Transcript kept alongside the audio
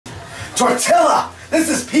Tortilla, this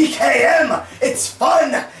is PKM. It's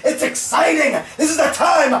fun. It's exciting. This is a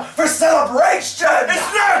time for celebration.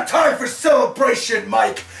 It's not a time for celebration,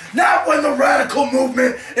 Mike. Not when the radical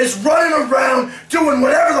movement is running around doing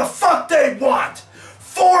whatever the fuck they want.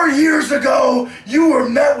 4 years ago, you were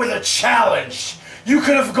met with a challenge. You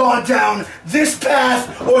could have gone down this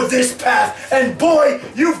path or this path, and boy,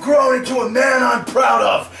 you've grown into a man I'm proud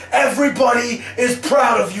of. Everybody is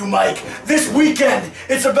proud of you, Mike. This weekend,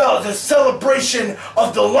 it's about the celebration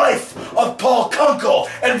of the life of Paul Kunkle,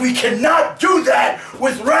 and we cannot do that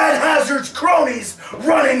with Rad Hazard's cronies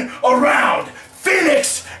running around.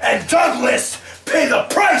 Phoenix and Douglas pay the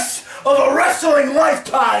price of a wrestling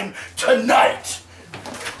lifetime tonight.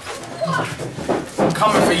 I'm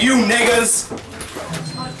coming for you, niggas.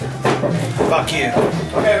 Fuck you.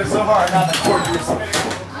 Okay, it was so hard, not the chord you were spinning.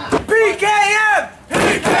 PKM!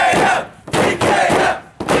 PKM! PKM!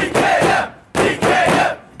 PKM!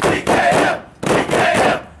 PKM! PKM!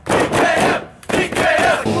 PKM! PKM!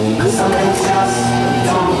 PKM! Some things just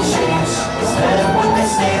don't change. It's better when they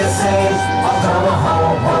stay the same. Although the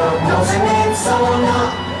whole world knows your name, so I'm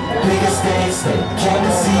not biggest days. They came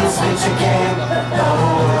to see us switch again.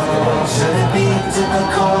 Oh, should it be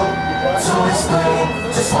difficult to explain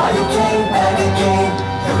just why you came back again?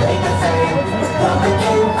 You made the fame, love the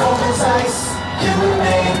game, cold as ice. You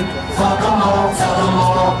remain, fuck them all, tell them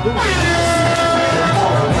all.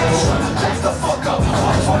 Take the fuck up,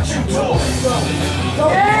 watch what you do.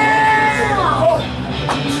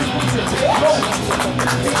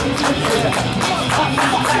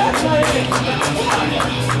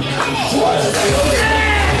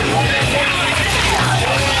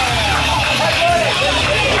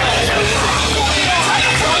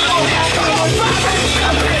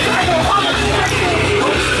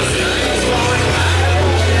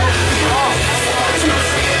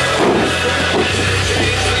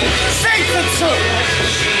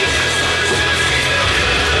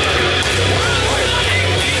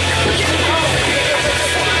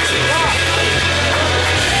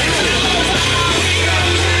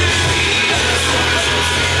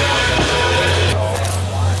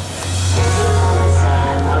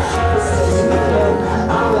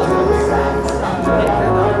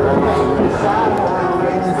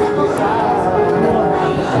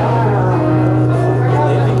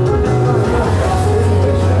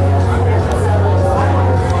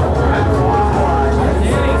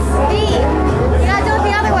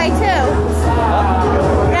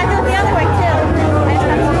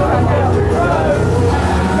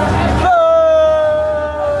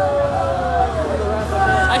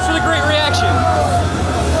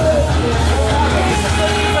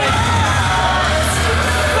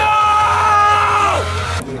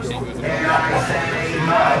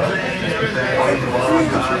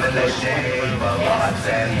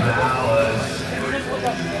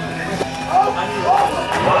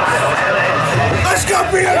 Let's go,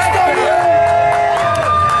 BXW!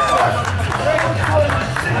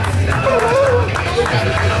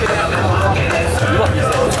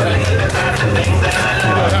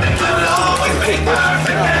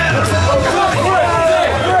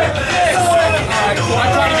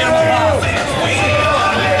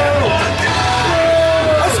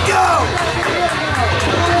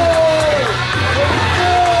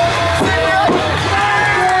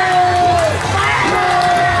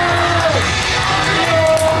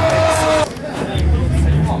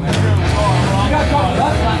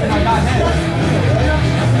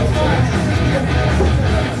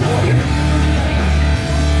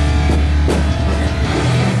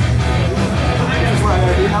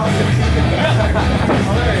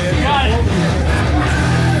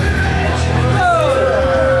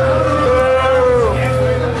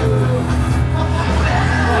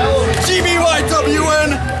 GBYWN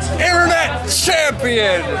Internet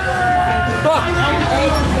Champion! Fuck!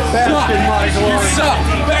 Bask in my glory. You suck!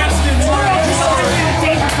 Bask in my glory!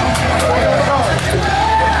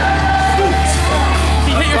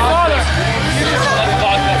 He hit your father!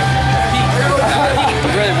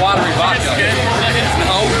 Really watery vodka.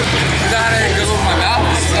 No, that ain't good with my mouth.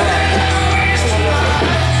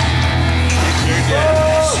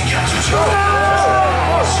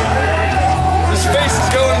 This face is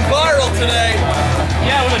going viral today.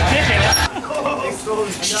 Yeah, with a dick in it.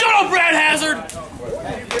 Shut up, Rad Hazard!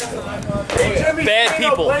 Bad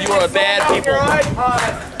people. You are a bad people.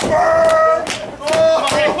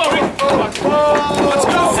 Let's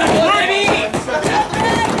go, baby!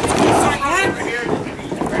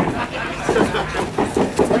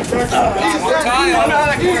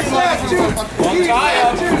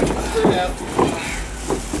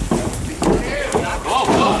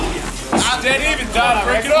 Dead even, Don.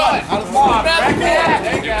 Break it up. on, back there.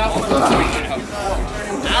 There you go.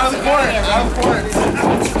 Out of the corner. Out of the corner.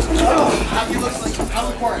 How do you look like? Out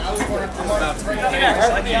of the corner. Out of the corner. Yeah,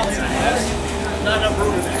 like the outside. Not enough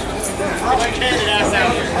room in there. Like handed ass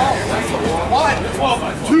out here. One. 12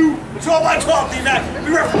 by 12. 2. 12 by 12. Lean back.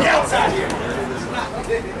 We were from the outside here.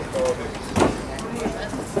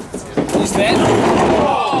 He's dead.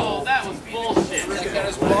 Oh, that was bullshit. That got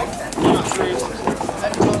his bump. There you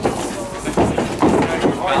go.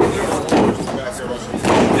 Hold on.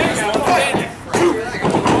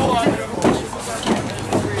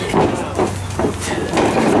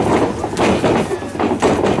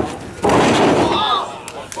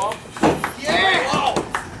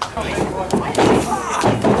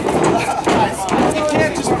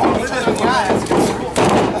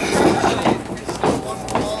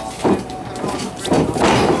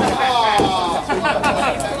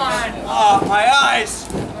 My eyes!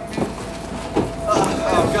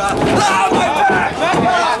 Oh, God. Ah, my back! Oh,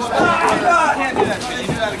 God! You can't do that shit. You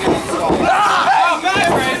do that again.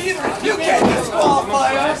 You can't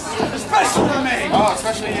disqualify us! Especially me! Oh,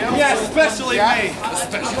 especially you? Yes, especially me.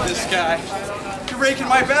 Especially this guy. You're raking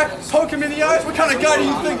my back, poke him in the eyes? What kind of guy do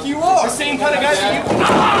you think you are? The same kind of guy that you...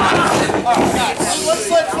 Oh, God. Let's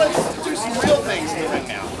do some real things here right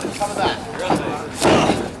now. How about that? Real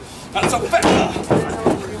things. That's so fast.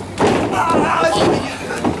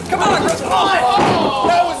 Come on, Chris! Oh,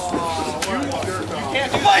 that was... You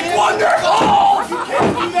can't do that. Mike Wonder! Oh! You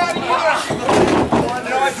can't do that either!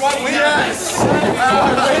 No, I dropped me. Yes!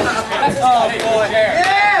 Oh, boy.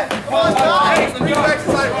 Yeah! Come on, Tom! Bring it back to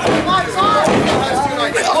side. Come on, Tom! That's too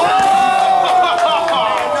nice.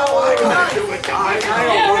 Oh! I gotta do it, guys. Come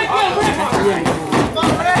on, Rick!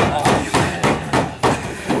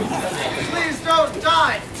 Please don't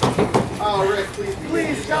die! Oh, Rick,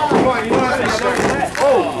 please die! Come on, you know how to show that.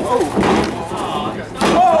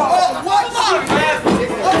 What?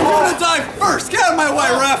 I'm gonna die first! Get out of my way,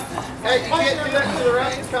 ref! Hey, you can't do that to the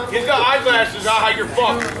ref. He's got eyeglasses on, how you're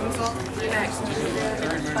fucked.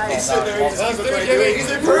 He's sitting there,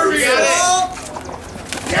 he's improving it!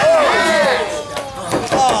 Yeah!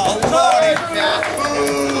 Oh, Lordy!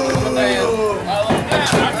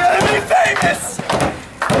 I'm gonna be famous!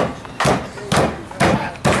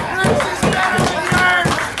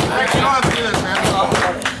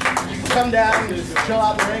 Come down and just chill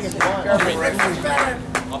out the ring if you want.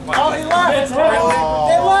 Oh, he left!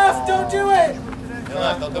 They left! Don't do it! They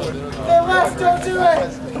left! Don't do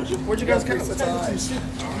it! Where'd you guys catch the time?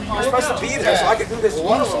 You're supposed to be there so I can do this.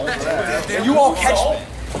 You all catch me.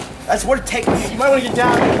 That's what it takes. You might want to get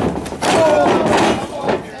down.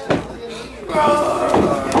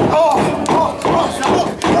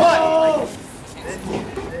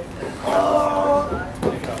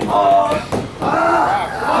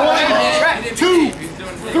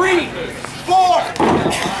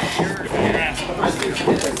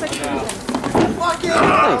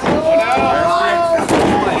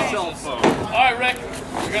 Alright, Rick.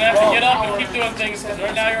 You're gonna have to get up and keep doing things because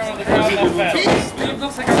right now you're on the ground that fast.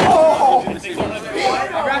 Looks like a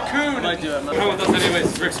raccoon. Might do it. Raccoon does it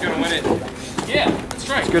anyways. Rick's gonna win it. Yeah, that's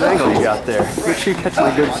right. Good angle you got there. Make sure you catch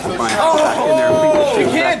my good stuff. You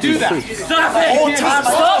can't do that. Stop it!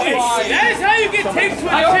 Stop it! That is how you get taped to a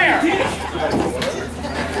chair.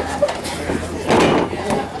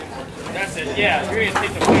 That's it. Yeah, you're gonna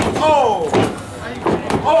take the weight. Oh!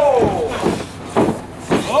 Oh!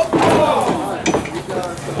 Oh!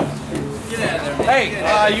 Get out of there. Hey,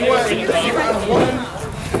 you want 1,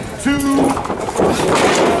 2.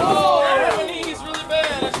 Oh, my knee is really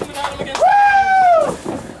bad. I should have had him against. Woo!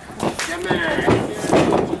 Come here.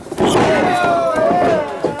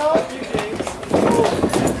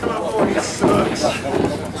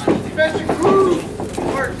 Special crew.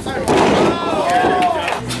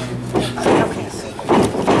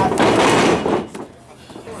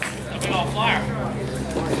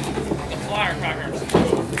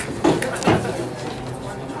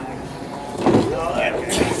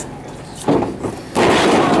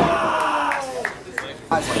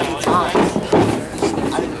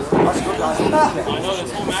 I know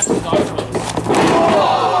this whole match is dog food.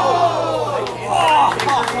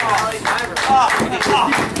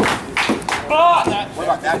 What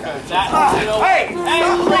about that guy? Hey! Hey!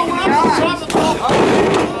 Drop the ball!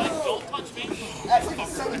 Don't touch me. Hey!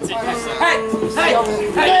 Hey!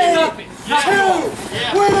 Hey! Stop it!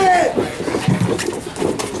 Win it!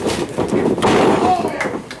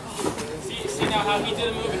 See now how he did a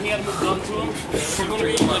move and he had a move done to him? We're going to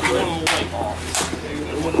be like going away.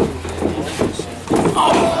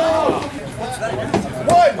 Oh!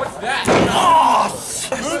 What? What's that? Oh!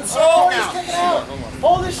 Good song!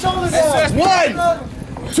 Hold his shoulders down! 1!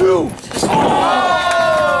 2.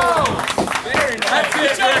 Very nice. That's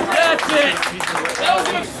it, Rick. That's it. That was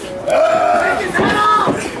an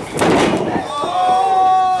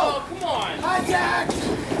Oh, come on. Hijack.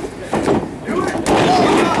 Do it.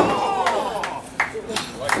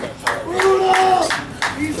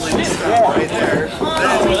 Right there. Oh,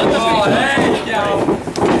 there you go.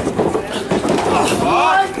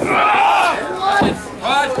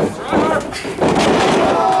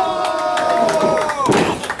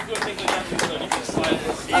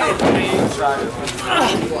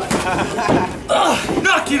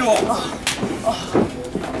 Knock it off!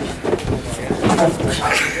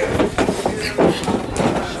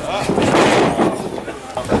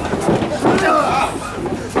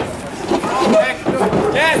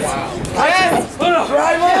 Yes! Yes!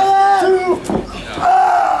 Drive it! 2.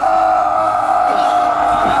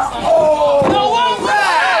 No, what was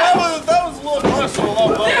that? That was a little close to a low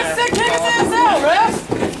blow. Yes, kick his ass out, Rex!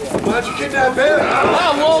 Why don't you kidnap him? Oh,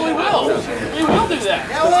 well, we will. We will do that.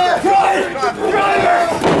 Driver!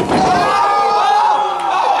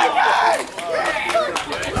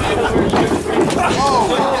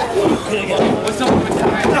 What's up with that?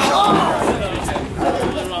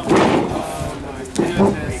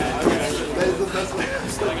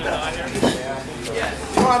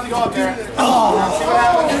 You don't have to go up there. See what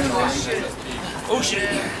happens? Oh, shit.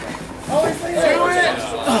 Do it!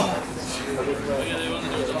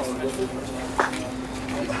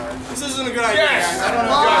 This isn't a good idea. Yes. I don't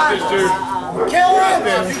know if you got this, dude. Kill him!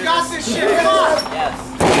 You got this shit, come on! Yes.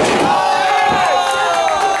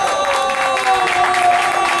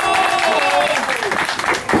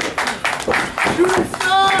 Shooting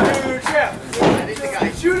star!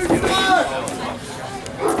 Shooting star!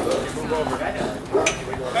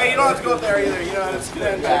 Hey, you don't have to go up there either. You know, it's gonna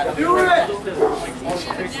end bad. Do it!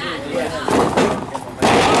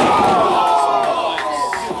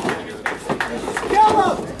 Kill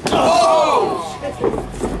him!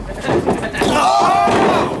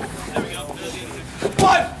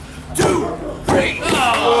 One, two, three.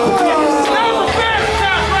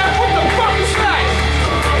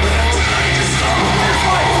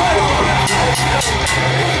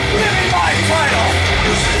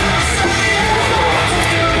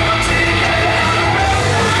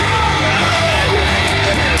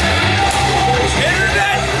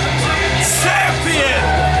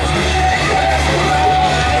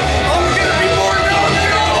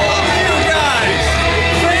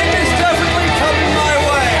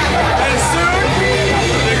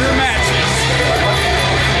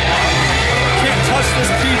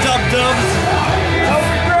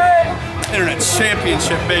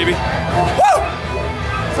 Championship, baby. Woo!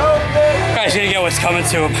 Guys, gonna get what's coming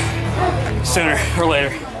to him sooner or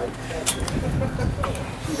later.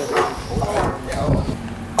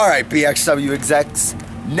 Alright, BXW execs,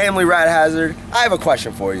 namely Rat Hazard, I have a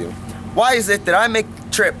question for you. Why is it that I make the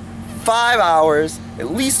trip 5 hours, at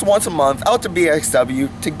least once a month, out to BXW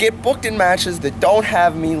to get booked in matches that don't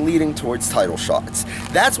have me leading towards title shots?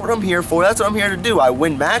 That's what I'm here for. That's what I'm here to do. I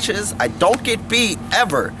win matches. I don't get beat,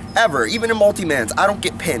 ever. Ever. Even in multi-mans, I don't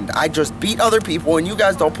get pinned. I just beat other people and you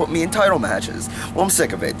guys don't put me in title matches. Well, I'm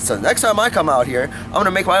sick of it. So next time I come out here, I'm going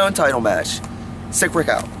to make my own title match. Sic Ric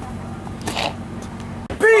out.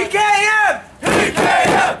 BKM!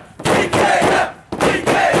 BKM! BKM!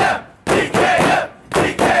 BKM! BKM!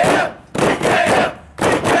 BKM! BKM!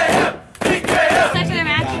 BKM! BKM! Such a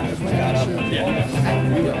match.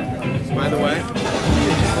 By the way.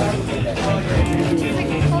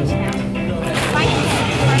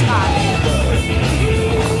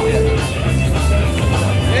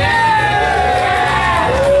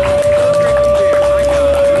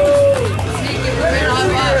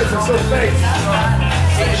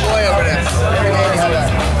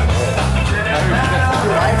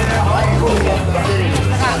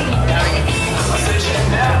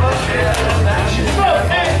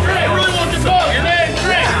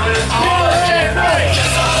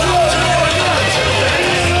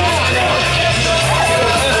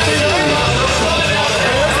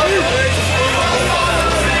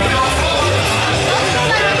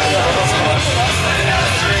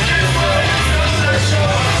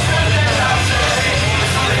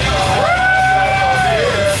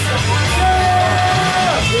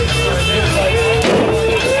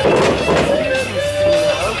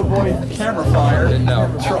 Camera fire. No.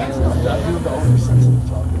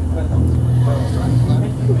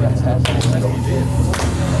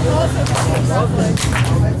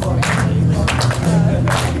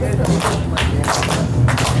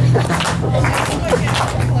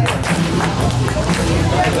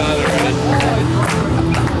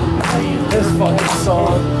 this fucking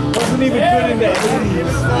song. Wasn't even good in the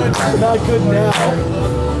 80s. Not good now.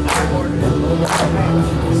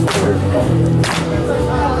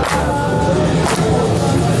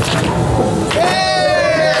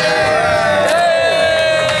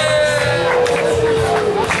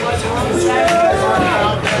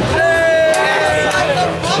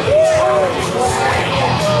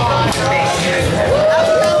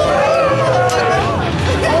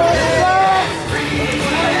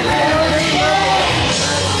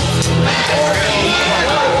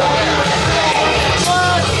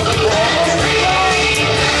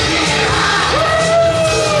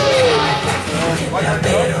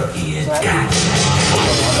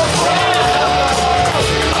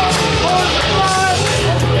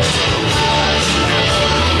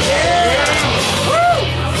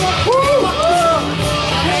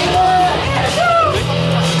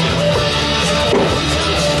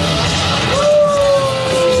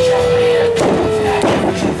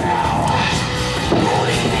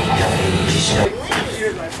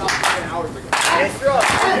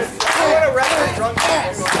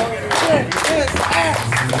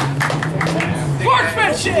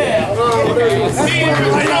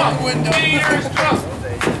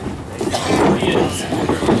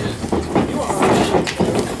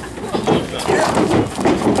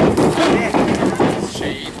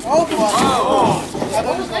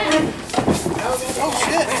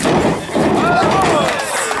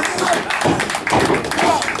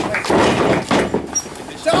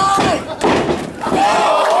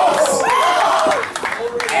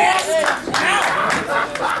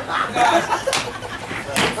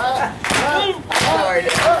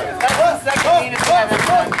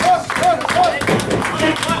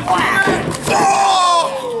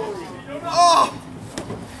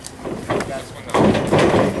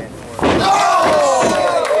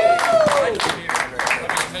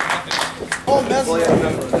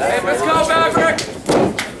 Let's go, Maverick!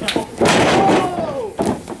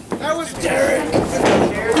 That was Derek!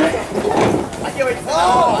 I can't wait to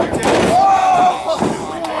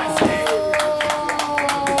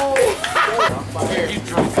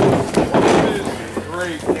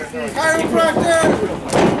Great. Chiropractor!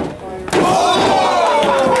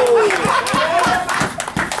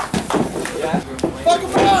 Fuck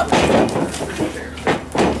him up!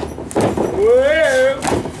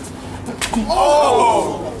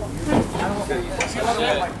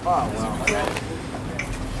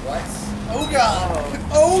 Oh God!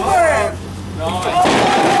 Over!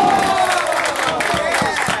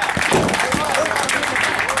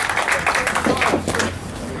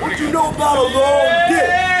 What you know about a long dick?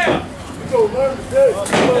 You go learn today.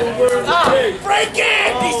 Break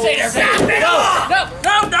it! He say there, baby. No.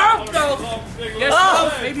 Yes,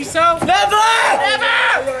 maybe so. Never!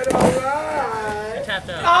 Alright. Tapped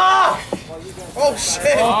out. Oh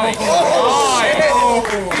shit! Oh shit!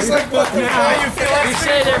 It's like what the fuck you feel like? You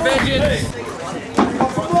say there, vengeance.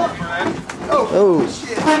 Oh.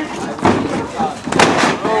 Shit!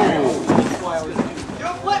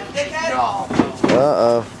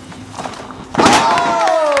 Uh-oh.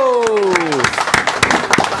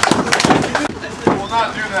 We'll not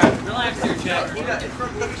do that. Relax here, Jack.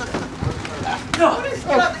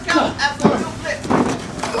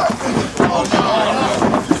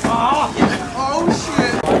 Oh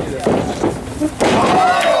shit!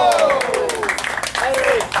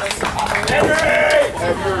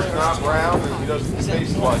 Edgar's not brown and he doesn't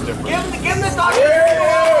taste a lot different. Give him the doctor.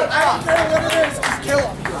 I don't care what it is, just kill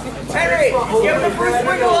him. Henry, give him the first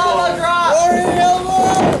wiggle elbow drop.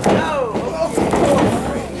 No.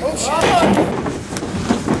 Oh shit!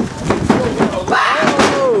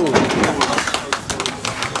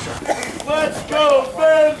 Let's go,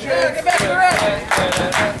 vengeance! Get back to the ring.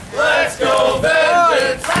 Let's go,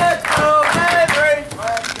 vengeance! Let's go, Henry.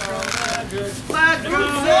 Let's go!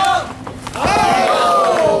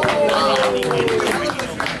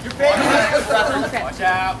 Watch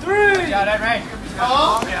out. 3. Watch out, Henry.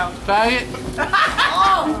 Faggot.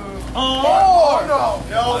 Oh no!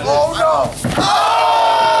 Oh no!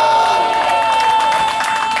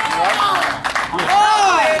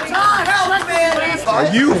 Are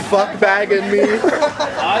you fuckbagging me?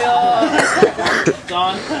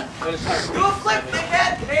 Don.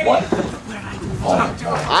 What?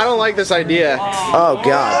 I don't like this idea. Oh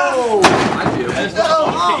God.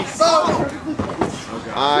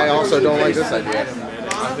 I also don't like this idea.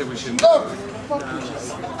 I think we should. No!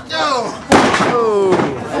 Oh.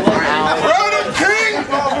 Ronan King!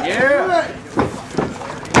 Yeah.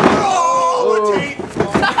 Oh!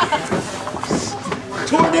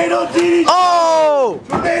 Tornado DDT! Oh!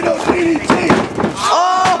 Tornado DDT!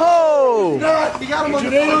 Oh! Not!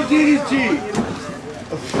 Tomato DDT.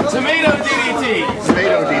 Tomato DDT.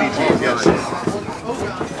 Tomato DDT, yes.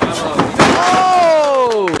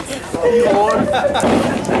 Oh!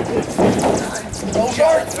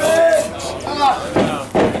 Shark fin!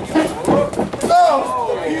 No!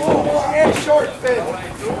 And shark fin!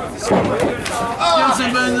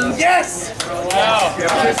 Yes!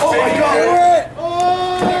 Oh my God!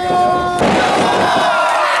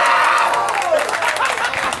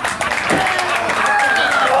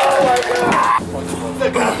 The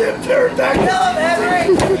goddamn pterodactyl! Kill him, Henry!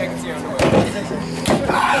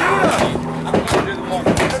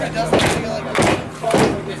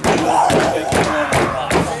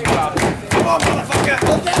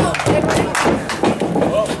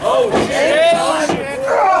 Oh, shit!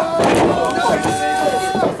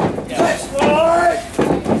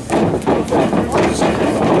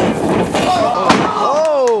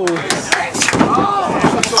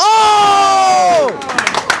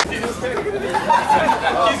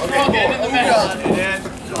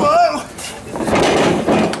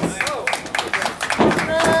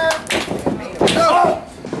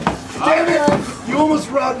 Damn it! You almost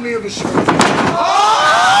robbed me of a shirt. Oh!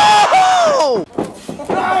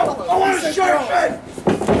 I want a shark fin!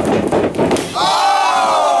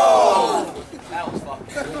 Oh! That was fucking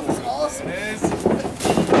cool. That was awesome.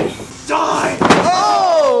 Die!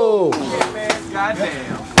 Oh!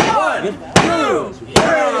 Goddamn. 1, 2, 3.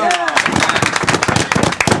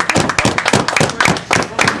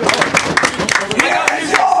 Here's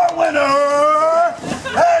your winner,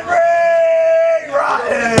 Henry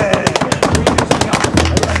Rotten!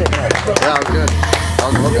 Yeah, that was good. That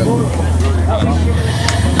was real good.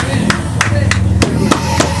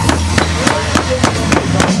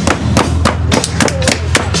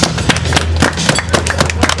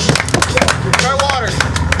 Try water.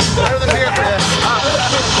 Better than beer for this.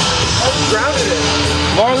 Grounded it.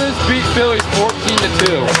 Marlins beat Phillies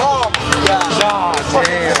 14-2. Oh, yeah.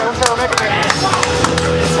 God damn.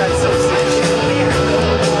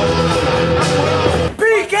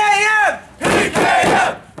 BKM!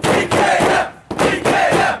 BKM! BKM! BKM!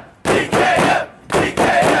 BKM! BKM!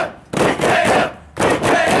 BKM!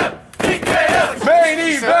 BKM! BKM! Main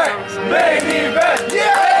event! Main event!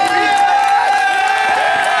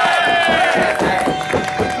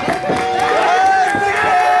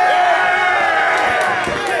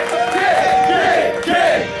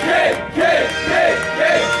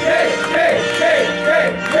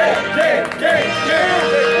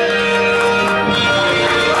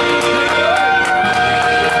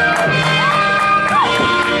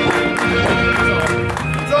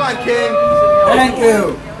 It's on, King. Thank you.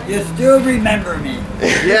 You still remember me.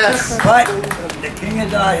 Yes. But the king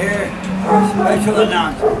is out here for a special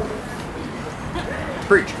announcement.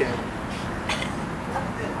 Preach, King.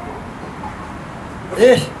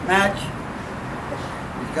 This match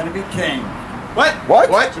is going to be changed. What? What?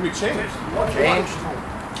 What? Should be changed. Changed?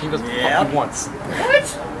 King doesn't Yeah. fucking once.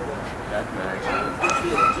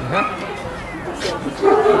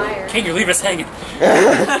 King, you leave us hanging.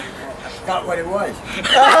 Got what it was.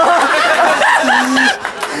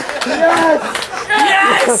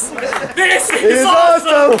 Yes! This is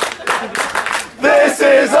awesome! This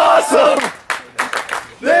is awesome!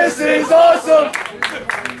 This is awesome!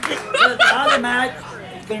 This other match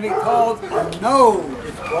is going to be called a no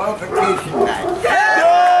disqualification match. No!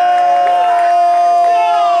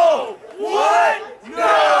 What?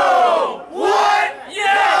 No! What?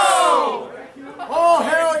 Yes! Oh,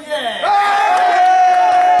 hell yeah!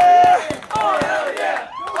 Oh hell yeah!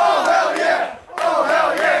 Oh hell yeah! Oh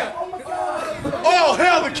hell yeah! All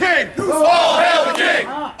hail the king! All hail the king!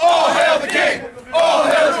 All hail the king! All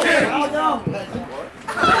hail the king! Well done.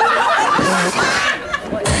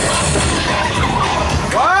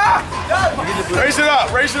 Raise it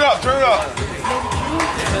up, raise it up, turn it up.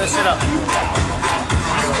 Sit up.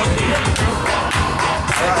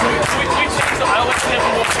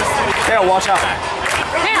 Yeah, watch out.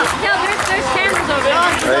 Hell, there's cameras over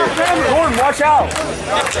there. Gordon, watch out.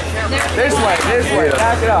 This way,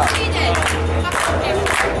 back it up.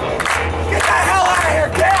 Get the hell out of here,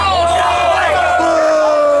 get out!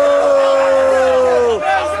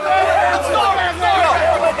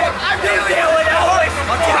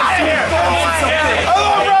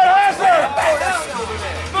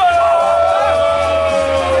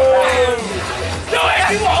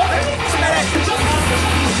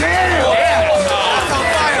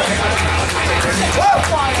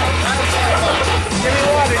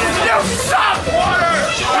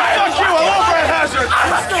 Fuck you! I love Red Hazard!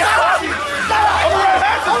 I'm a Red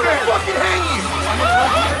Hazard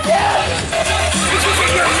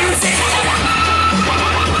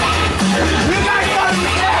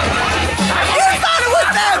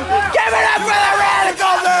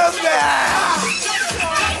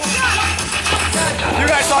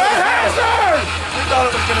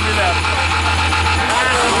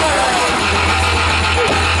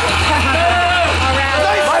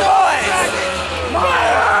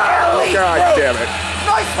damn it.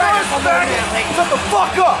 Nice first back! Shut the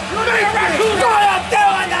fuck up! What are you doing?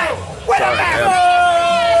 Wait a minute!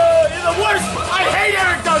 You're the worst! I hate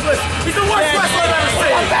Eric Douglas! He's the worst wrestler I've ever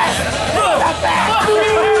seen! Fuck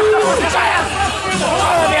you!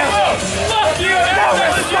 Fuck you! No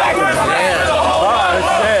respect!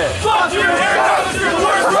 Fuck you! You're the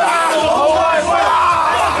worst wrestler!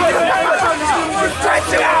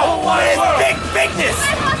 Stretch it out! It's bigness!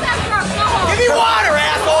 Give me water,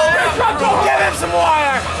 asshole! Give him some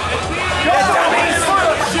water!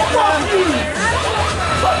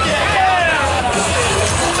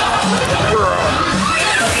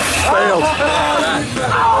 Failed.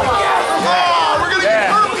 Oh, we're gonna get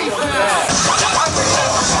herpes!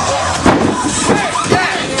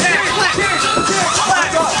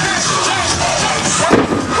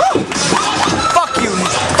 Fuck you.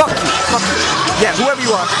 Yeah, whoever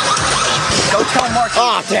you are. Go tell Marky.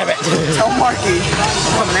 Oh, damn it. Tell Marky I'm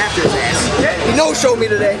coming after his ass. He no-showed me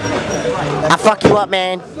today. I fuck you up,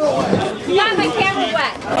 man. You got my camera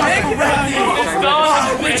wet.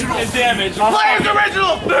 Damage. Players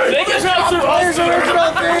original theme! Players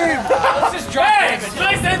original theme! Let's just drop damage.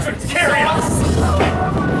 Nice entrance. Carry us.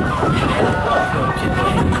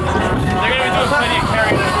 They're gonna be doing plenty of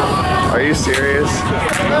carry. Are you serious?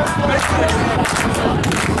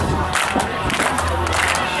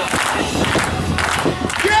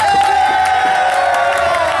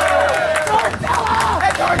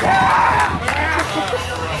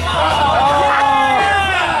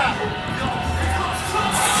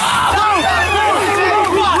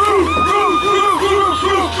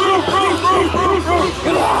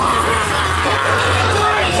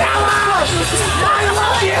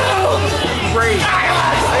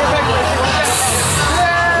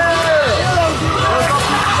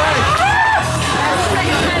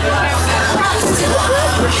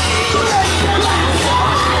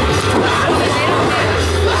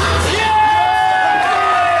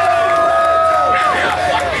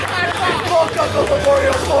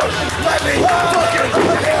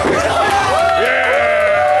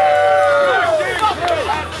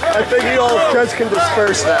 I think you all just can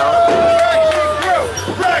disperse now.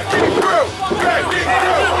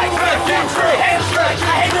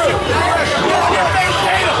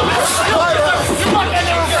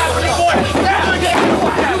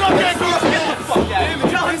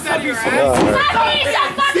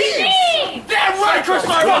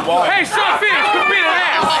 Hey, Sophie, quit being an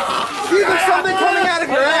ass! There's something coming out of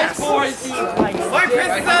your ass! My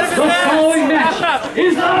piss is out of his The ass! following match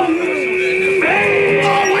is amazing! Hey,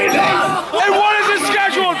 what is it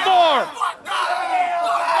scheduled for?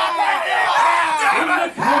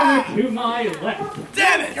 To my left.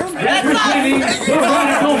 Damn it! Representing the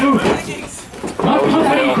Radical Movement.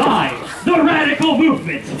 Accompanied by the Radical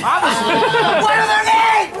Movement. What are their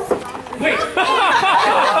names? Wait.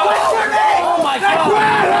 What's their name? Oh my god!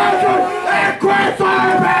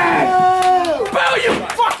 Boo, you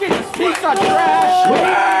fucking piece of trash!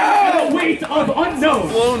 The weight of unknown.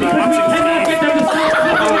 Because we cannot get them to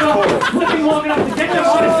stop flipping long enough to get them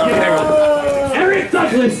on a scale. Eric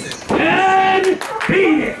Douglas and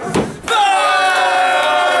Phoenix.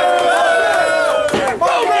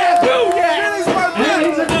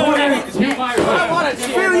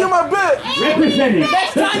 Representing the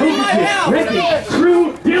Wrecking Crew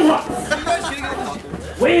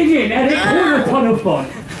Deluxe. Weighing in at a quarter ton of fun.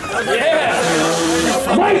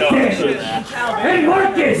 Yeah! Mike Dash and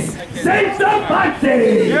Marcus Centofante.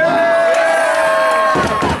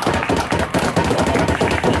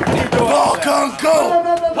 Paul Kunkle!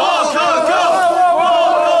 Paul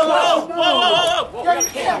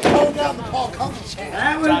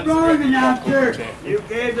That was wrong, announcer. You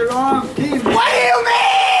gave the wrong team. What do you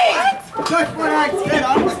mean? Just what I said.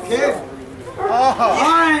 I'm a kid.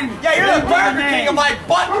 Fine. Yeah, you're the Burger King of my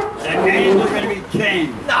butt! The names are going to be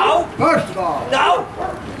changed. No! First of all, No!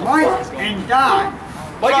 Mike and Don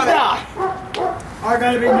What you got? are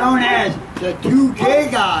going to be known as the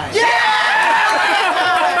 2K guys.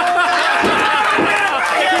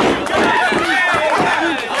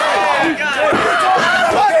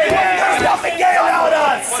 There's nothing gay about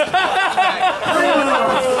us!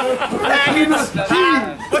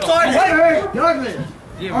 What's our name? Eric Douglas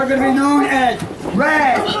are going to be known as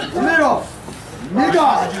Rag Little Nigga.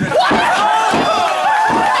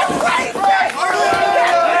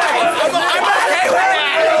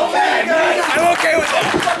 I'm okay with that.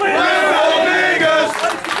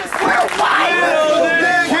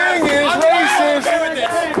 King is racist.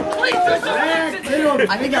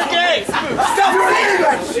 I think you're gay. Stop reading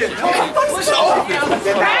that shit.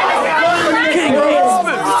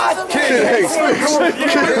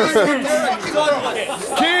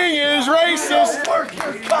 King is racist. Work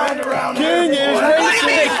your kind around King is racist.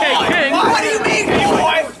 King. What do you mean,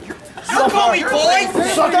 boy? You call me boy?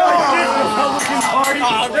 Suck it.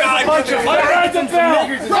 Republican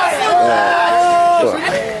Party.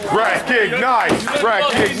 Rat King, nice. Rat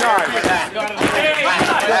King, nice.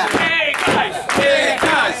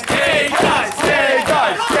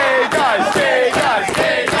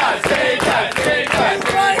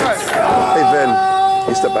 Hey Vin,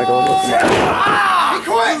 you step back a little bit.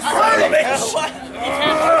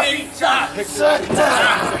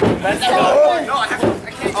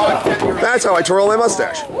 That's how I twirl my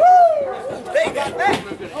mustache.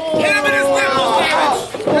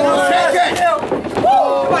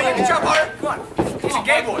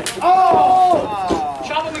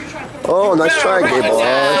 Oh, nice try, gay boy.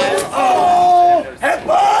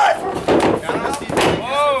 Headbutt!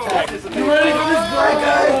 You ready for this black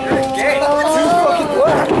guy? You're gay. Too fucking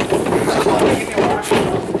black.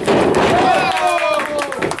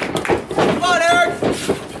 Come on, Eric.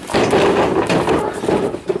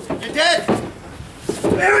 You're dead.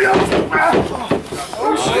 There we go.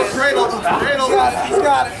 Oh shit. Cradle. Cradle. He's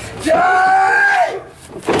got it. Die!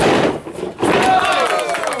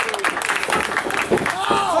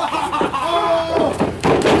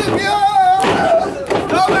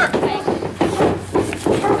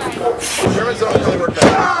 Germans don't really work that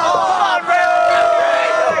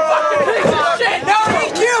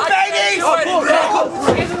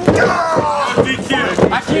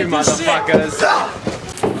You motherfuckers.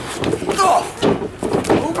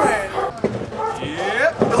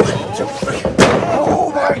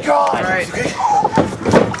 Oh my god! All right.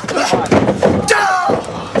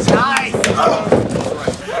 Nice!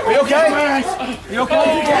 Are you okay? You okay?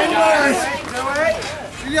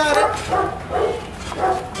 You got it.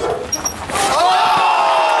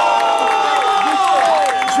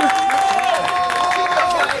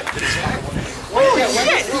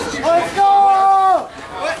 Let's go!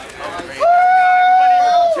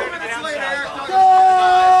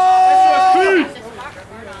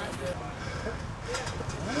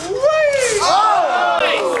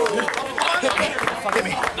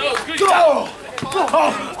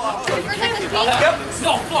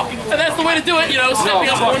 And that's the way to do it, you know, stepping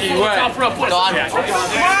up one foot on top rope. Come on,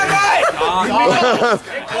 right!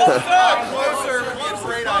 Closer.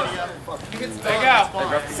 Great idea. There you go.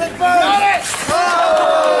 Got it!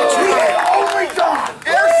 Oh my god!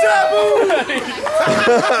 Air Sabu!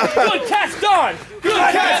 Good catch, Don! Good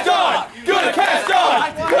catch, Don! Good catch,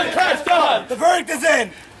 Don! Good catch, Don! The verdict is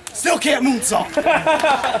in. Still can't moonsault.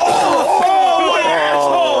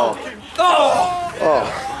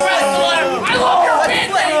 I love your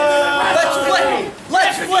opinion!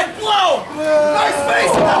 Let's flip! Blow! Nice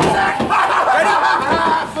face, Zach! Ready?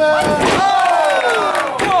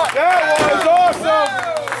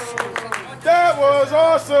 That was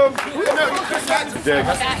awesome! Dick.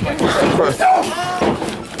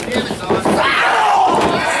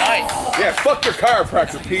 Yeah, fuck your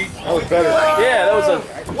chiropractor, Pete. That was better. Yeah, that was a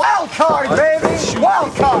Wild card, baby!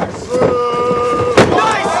 Wild card!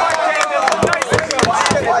 Nice!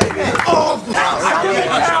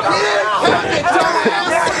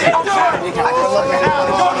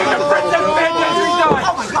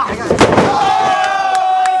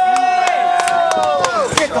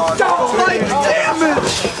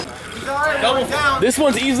 This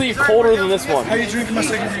one's easily colder than this one. How are you drinking my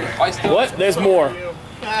second beer? What? There's more.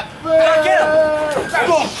 Get him!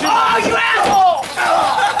 Oh, you asshole!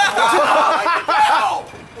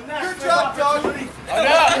 Good job, dog.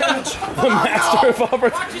 The master of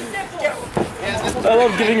opportunity. I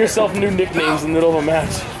love giving yourself new nicknames in the middle of a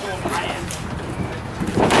match.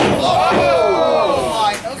 Oh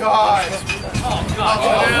my god!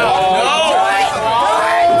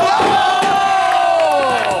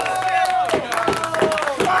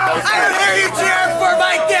 I don't hear you cheering for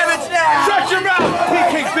my damage now! Shut your mouth,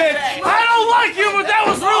 PK bitch! I don't like you, but that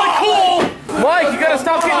was really cool! Mike, you gotta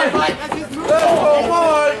stop getting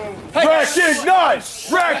Recognize!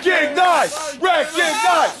 Recognize!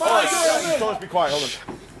 Recognize! Alright, don't be quiet, hold on.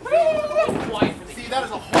 See, that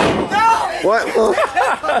is a horrible... No! What?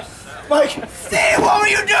 Mike! Steve, what were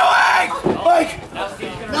you doing? Mike!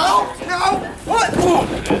 No! No! What? Come on!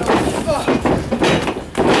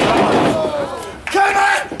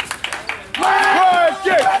 Drag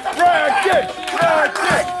kick! Drag kick! Drag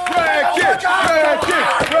kick! Drag kick! Drag kick!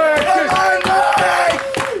 Drag kick!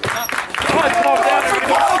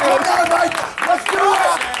 Let's do it!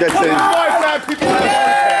 Gets in. Five bad people in the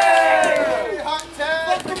Hot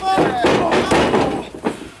tag! Come on!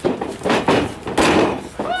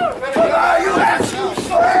 You absolute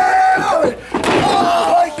slam! Oh,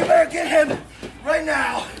 Mike, you better get him right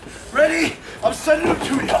now. Ready? I'm sending him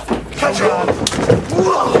to you. Catch it.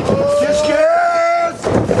 Discus.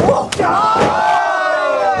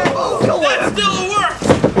 That still works!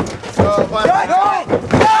 What was that?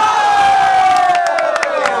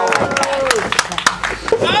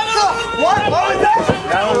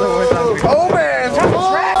 Oh man!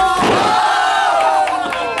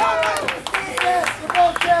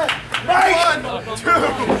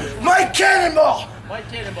 Mike Cannonball! Mike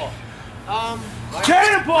Cannonball.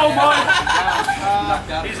 Cannonball, Mike!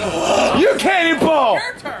 You cannonball!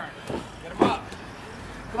 Your turn. Get him up.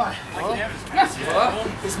 Come on.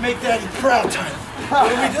 Let's make Daddy proud time.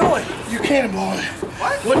 What are we doing? You cannonball.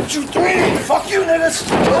 What? 1, 2, 3. Fuck you,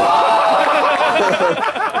 niggas.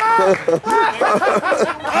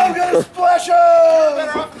 I'm gonna splash him.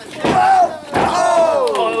 Oh,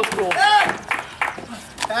 that was cool.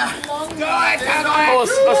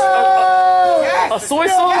 A soy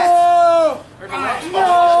sauce?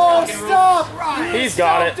 No, stop! He's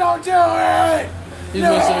got it. Don't do it! He's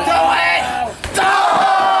missing it. Do it! No!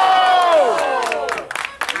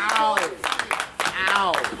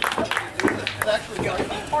 Ow.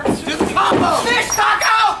 Do the combo! Fish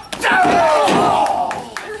taco! Do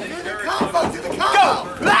the combo! Do the combo!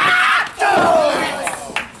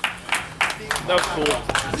 That was cool.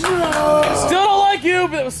 Still don't like you,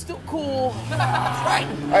 but it was still cool.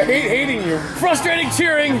 I hate hating you. Frustrating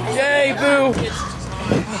cheering. Yay, boo.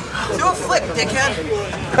 Do a flip, dickhead.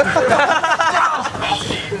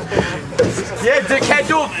 Yeah, dickhead,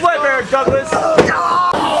 do a flip, Eric Douglas.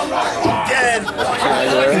 Dead.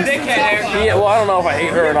 Yeah, well, I don't know if I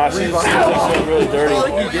hate her or not. She's really dirty.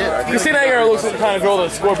 Christina Aguilera looks like the kind of girl that a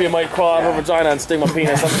scorpion might crawl out of her vagina and sting my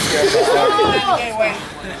penis. I'm scared about that.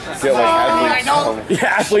 Get like athletes. Yeah,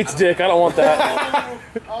 athlete's dick. I don't want that.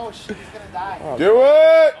 Oh shit, he's gonna die. Do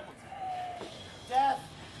it! Death.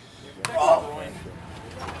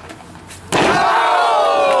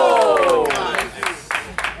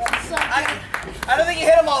 I don't think you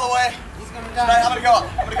hit him all the way. He's gonna die. I'm gonna go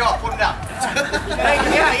up. Put him down.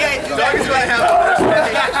 Yeah. Dog's gonna have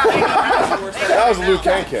That was a Luke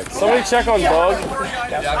Kang kick. Somebody check on Dog.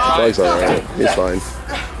 Dog's alright. He's fine.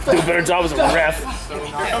 Do a better job as a ref.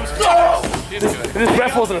 This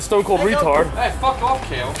ref wasn't a stone cold retard. Hey, fuck off,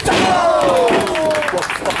 Kale.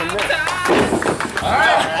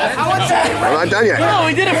 I'm not done yet. No,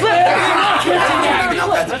 he did a flip.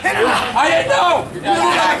 I didn't know!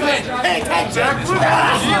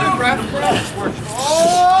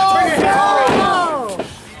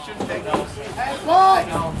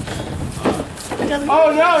 Oh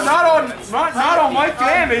no, not on Mike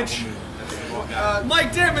Damage.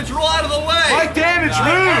 Mike Damage, roll out of the way! Mike Damage,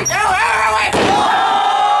 move!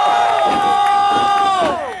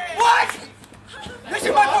 What? This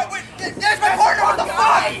is my partner. There's my partner. What the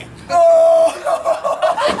fuck?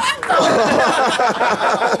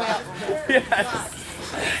 Yes.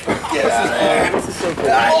 Get out of there. This is so cool. I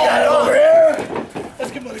got it over here.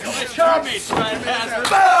 Let's get money. Come on. Charm me, Spino. I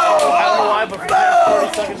don't know why, but for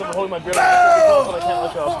 30 seconds I'm holding my beer, but I can't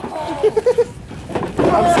let go.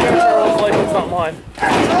 I'm scared Charles' life is not mine.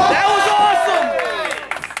 That was awesome!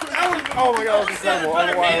 Oh my god, that was incredible. I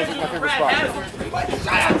don't know why that was my favorite spot.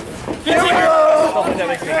 That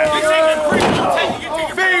makes me happy.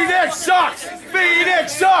 Phoenix sucks! Phoenix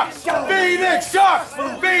sucks! Phoenix sucks!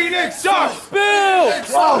 Phoenix sucks! Boo!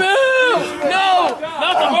 Boo! No!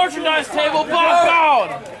 Not the merchandise table, by God!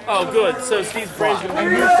 Oh, good. So Steve's brain's gonna be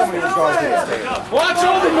moved. Somebody was going to this table. Watch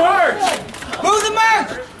all the merch! Move the merch!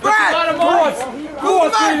 Brad! Go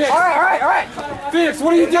on, Phoenix! Alright. Phoenix,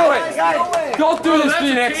 what are you doing? Don't do this,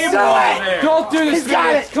 Phoenix! Don't do this,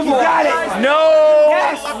 Phoenix! Come on! No!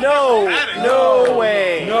 No! No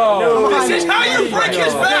way! No! This is how you break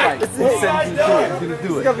his back!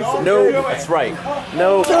 No, that's right.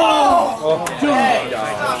 No.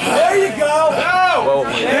 There you go. No!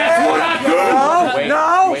 That's what I do!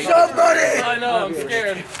 No, somebody. I know, I'm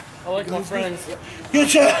scared. I like my friends.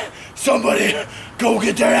 Get you. Somebody go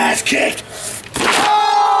get their ass kicked.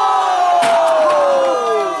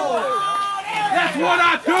 That's what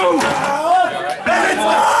I do! And it's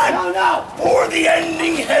time for the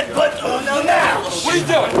ending headbutt of the match. What are you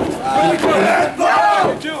doing? Headbutt.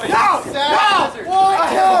 Get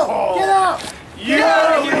out. You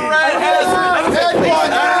red hazard!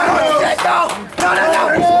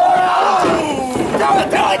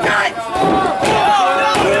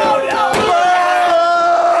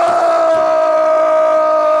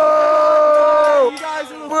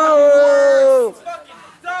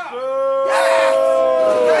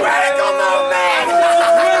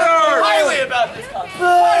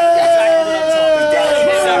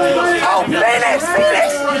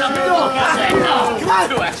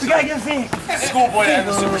 We gotta Schoolboy and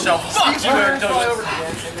the Super Show. Fuck you, Eric Douglas.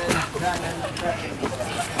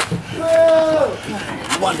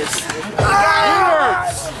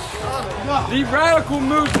 The radical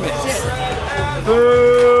movement.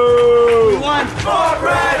 Boo! Fuck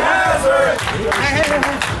Red Hazard!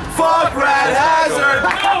 Fuck Red Hazard!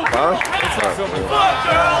 Fuck girl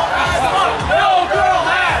has! No girl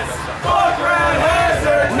has! Fuck Red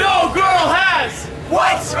Hazard! No girl has!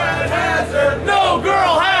 What? Red Hazard! No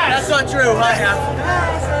girl has! That's not true. I have.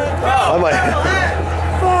 I might.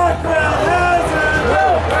 Fuck Red Hazard!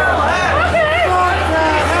 No girl has!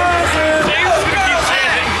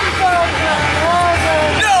 Fuck Red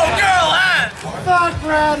Hazard! No girl has! Fuck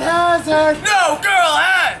Red Hazard! No girl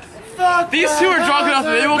has! These two are drunk enough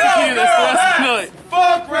that they will continue this for the rest of the night.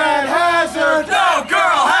 Fuck Red Hazard! No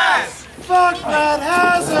girl has! Fuck Red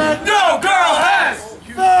Hazard! No girl has!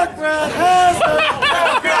 Fuck Red Hazard!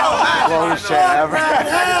 No girl has! Longest shit ever. Red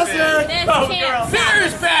Hazard! No girl.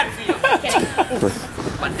 Serious bad for you.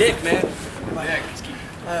 My dick, man.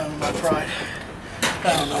 My pride. I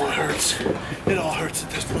don't know what hurts. It all hurts at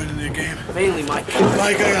this point in the game. Mainly Mike.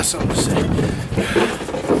 Mike, I got something to say.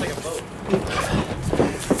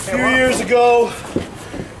 A few years ago,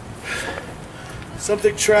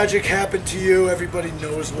 something tragic happened to you. Everybody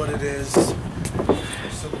knows what it is. So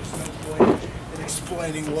there's no point in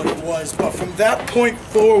explaining what it was. But from that point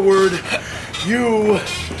forward, you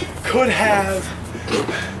could have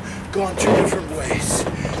gone two different ways.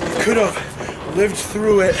 You could have lived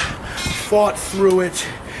through it, fought through it,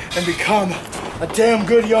 and become a damn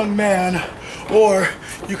good young man, or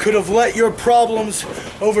you could have let your problems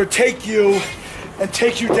overtake you and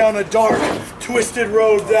take you down a dark, twisted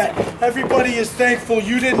road that everybody is thankful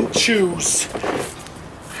you didn't choose.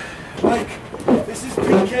 Mike, this is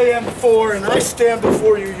PKM4, and I stand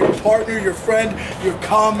before you, your partner, your friend, your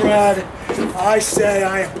comrade. I say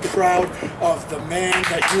I am proud of the man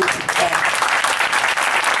that you have become.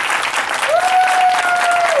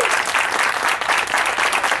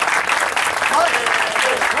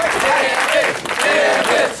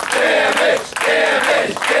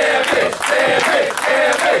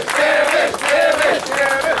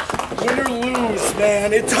 Win or lose,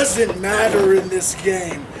 man, it doesn't matter in this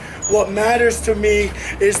game. What matters to me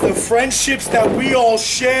is the friendships that we all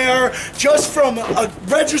share just from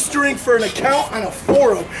registering for an account on a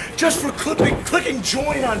forum, just for clicking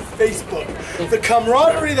join on Facebook. The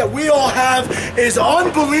camaraderie that we all have is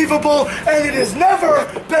unbelievable, and it has never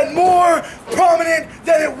been more prominent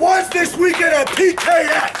than it was this weekend at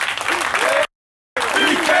PKM.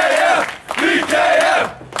 PKM!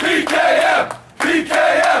 PKM! PKM!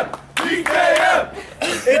 PKM! PKM!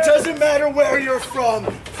 It doesn't matter where you're from,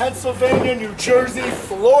 Pennsylvania, New Jersey,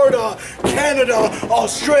 Florida, Canada,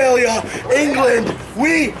 Australia, England,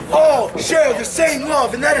 we all share the same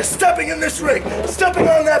love, and that is stepping in this ring, stepping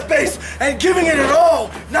on that base, and giving it all,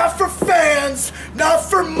 not for fans, not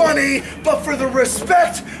for money, but for the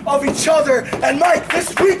respect of each other. And Mike, this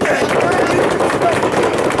weekend,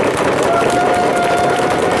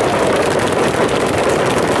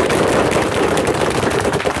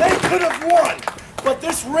 they could have won. But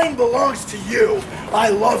this ring belongs to you. I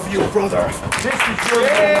love you, brother. This is your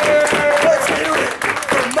ring. Let's hear it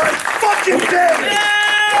for Mike fucking Damage!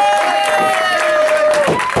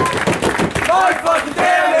 Mike fucking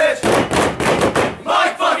Damage!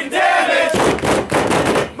 Mike fucking Damage!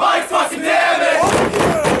 Mike fucking Damage!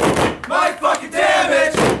 Mike fucking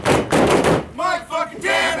Damage! Mike fucking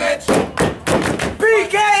Damage!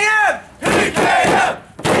 PKM! PKM!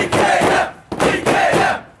 PKM!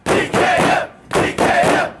 PKM! PKM! PKM!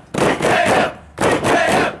 PKM!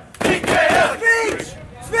 PKM! PKM! Speech!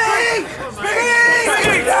 Speech!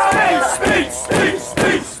 Speech!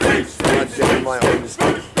 Speech! Speech! Speech! doing my own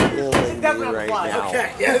Definitely right on the fly. now.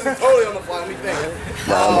 Okay, yeah, this is totally on the fly. Let me think.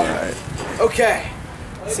 Alright. Okay,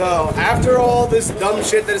 so after all this dumb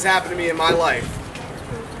shit that has happened to me in my life,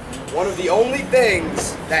 one of the only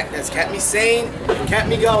things that has kept me sane and kept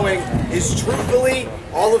me going is truthfully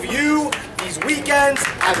all of you, these weekends.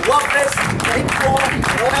 I love this. Thank you all. I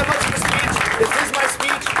don't have much of a speech. This is my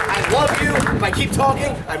speech. I love you. If I keep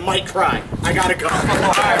talking, I might cry. I gotta go. Not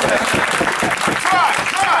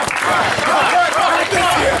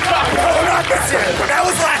this year. That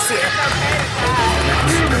was last year.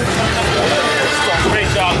 Great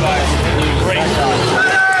job, guys.